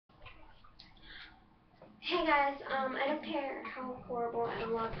Hey guys, I don't care how horrible I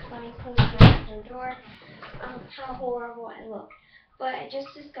look. Let me close my bathroom door. How horrible I look. But I just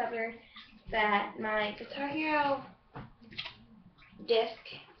discovered that my Guitar Hero disc,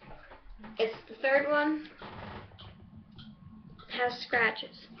 it's the third one, has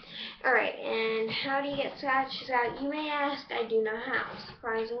scratches. Alright, and how do you get scratches out? You may ask. I do know how,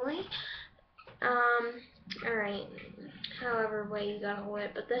 surprisingly. Alright, however way you gotta hold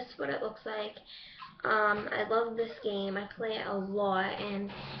it, but this is what it looks like. I love this game. I play it a lot,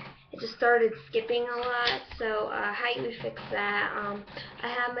 and it just started skipping a lot, so how you would fix that, I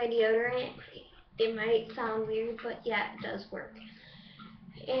have my deodorant. It might sound weird, but yeah, it does work.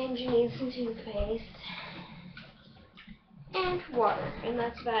 And you need some toothpaste and water, and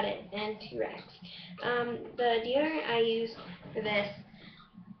that's about it, and 2 rags. The deodorant I use for this,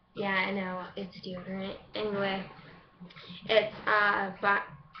 yeah, I know, it's deodorant. Anyway, it's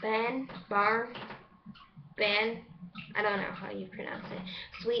Ben, I don't know how you pronounce it,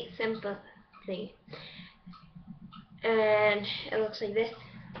 Sweet Sympathy, and it looks like this.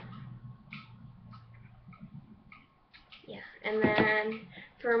 Yeah, and then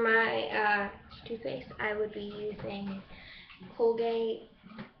for my toothpaste, I would be using Colgate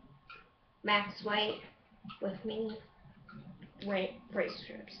Max White with mini brace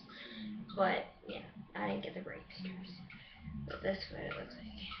strips, but yeah, I didn't get the brace strips, but this is what it looks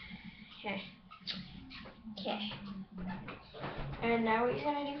like. Okay. And now what you're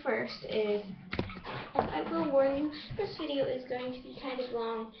going to do first is, I will warn you, this video is going to be kind of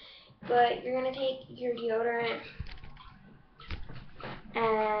long, but you're going to take your deodorant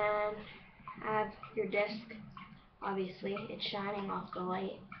and have your disc, obviously, it's shining off the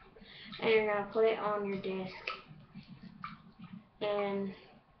light, and you're going to put it on your disc in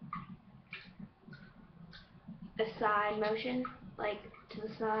a side motion, like to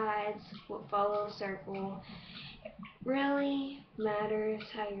the sides, follow a circle. Really matters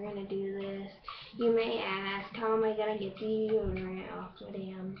how you're going to do this. You may ask, how am I going to get the deodorant off the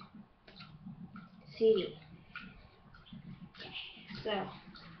damn CD? So,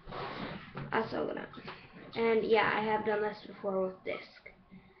 I'll sew it up. And yeah, I have done this before with disc.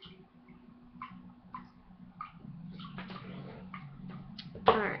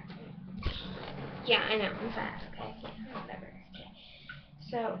 Alright. Yeah, I know, I'm fast, okay? Yeah, whatever. Okay.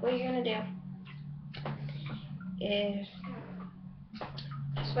 So, what you're going to do is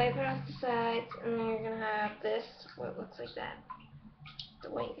swipe it off the sides, and then you're going to have this, what looks like that, the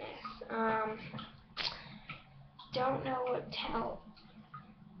whiteness. Don't know what towel,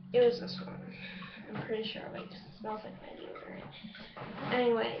 it was this one, I'm pretty sure, like, it smells like my deodorant.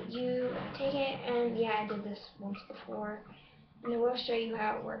 Anyway, you take it, and yeah, I did this once before, and I will show you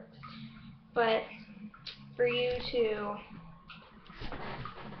how it works, but for you to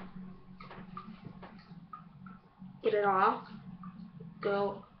get it off,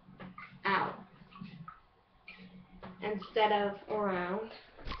 go out instead of around,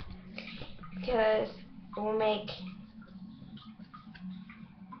 because it will make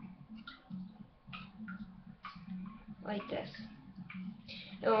like this.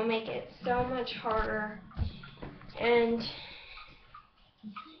 It will make it so much harder, and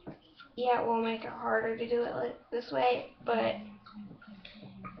yeah, it will make it harder to do it like this way, but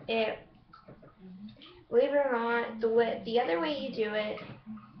it, believe it or not, the other way you do it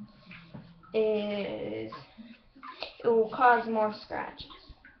is it will cause more scratches.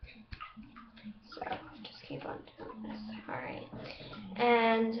 So just keep on doing this. Alright.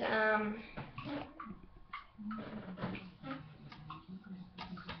 And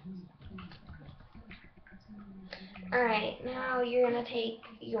alright, now you're gonna take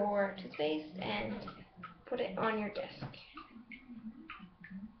your toothpaste and put it on your disc.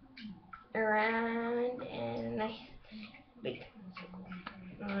 Around and a nice big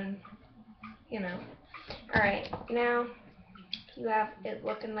circle. You know. Alright, now you have it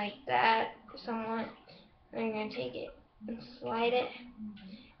looking like that somewhat. And you're going to take it and slide it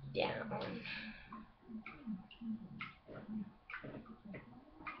down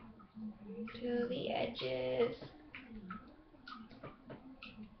to the edges.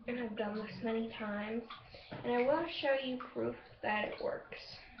 And I've done this many times. And I will show you proof that it works.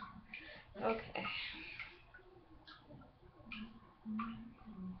 Okay.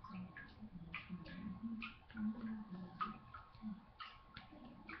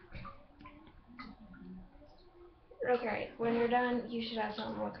 Okay, when you're done, you should have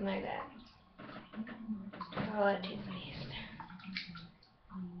something looking like that. Call it toothpaste.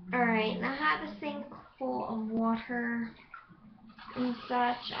 Alright, now I have a sink full of water and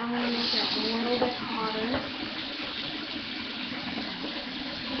such. I'm going to make it a little bit hotter.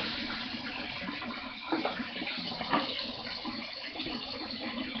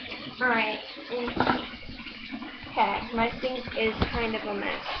 Alright, okay, my sink is kind of a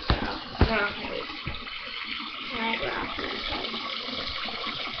mess, so now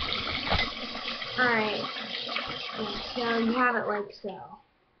alright, so you have it like so.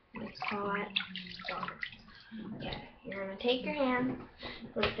 It's hot water. Okay, you're going to take your hand,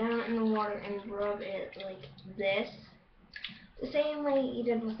 put it down in the water, and rub it like this. The same way you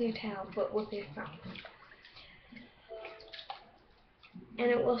did with your towel, but with your thumb. And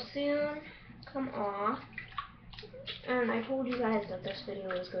it will soon come off. And I told you guys that this video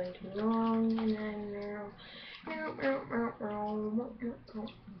was going to be long, and then I'm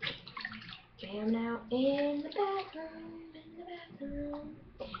now in the bathroom,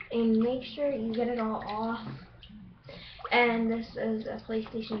 and make sure you get it all off. And this is a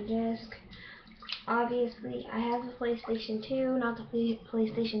PlayStation disc. Obviously, I have the PlayStation 2, not the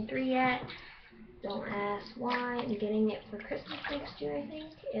PlayStation 3 yet. Don't ask why. I'm getting it for Christmas next year, I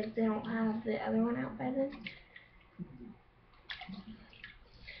think, if they don't have the other one out by then.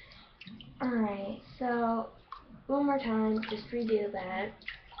 Alright, so one more time, just redo that.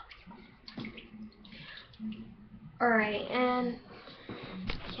 Alright, and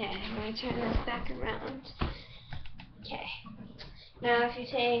okay, I'm going to turn this back around. Okay, now if you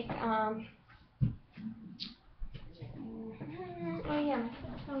take, oh yeah,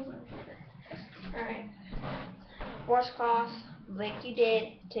 alright, washcloth, like you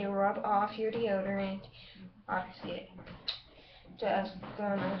did, to rub off your deodorant. Obviously, just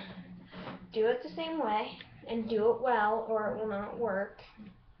gonna do it the same way, and do it well, or it will not work.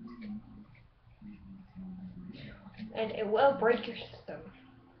 And it will break your system.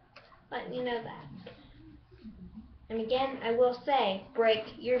 Let you know that. And again, I will say, break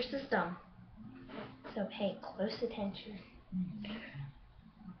your system. So pay close attention.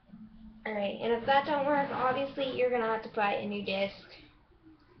 Alright, and if that don't work, obviously you're going to have to buy a new disc.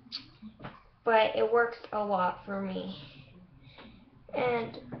 But it works a lot for me.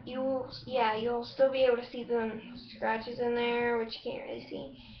 And you'll still be able to see the scratches in there, which you can't really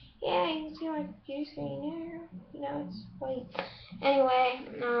see. Yeah, you can see my computer screen there. You know, it's white. Anyway,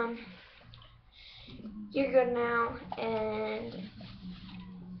 you're good now, and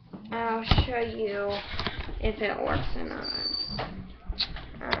I'll show you if it works or not.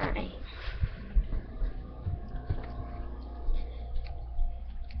 Alright.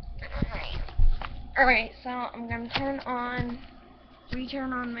 Alright, so I'm going to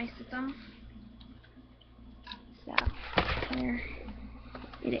return on my system. So, here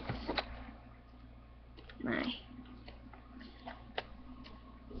it is.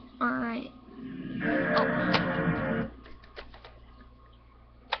 Alright. Oh.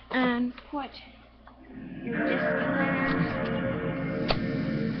 And put your disc in there.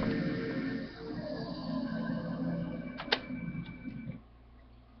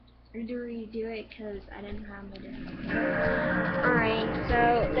 Redo it because I didn't have my disc. Alright, so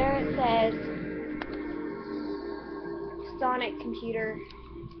there it says Sonic computer,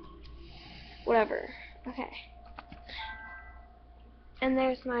 whatever. Okay. And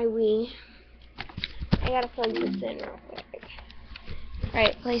there's my Wii. I gotta plug this in real quick.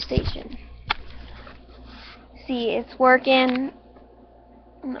 Alright, PlayStation. See, it's working,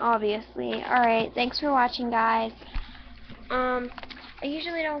 obviously. Alright, thanks for watching, guys. I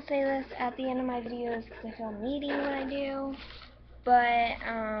usually don't say this at the end of my videos because I feel needy when I do. But,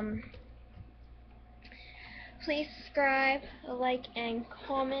 please subscribe, like, and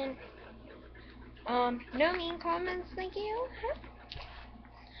comment. No mean comments, thank you.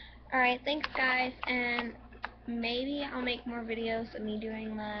 Alright, thanks guys, and maybe I'll make more videos of me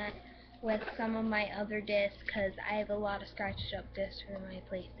doing that with some of my other discs, because I have a lot of scratched up discs for my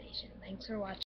PlayStation. Thanks for watching.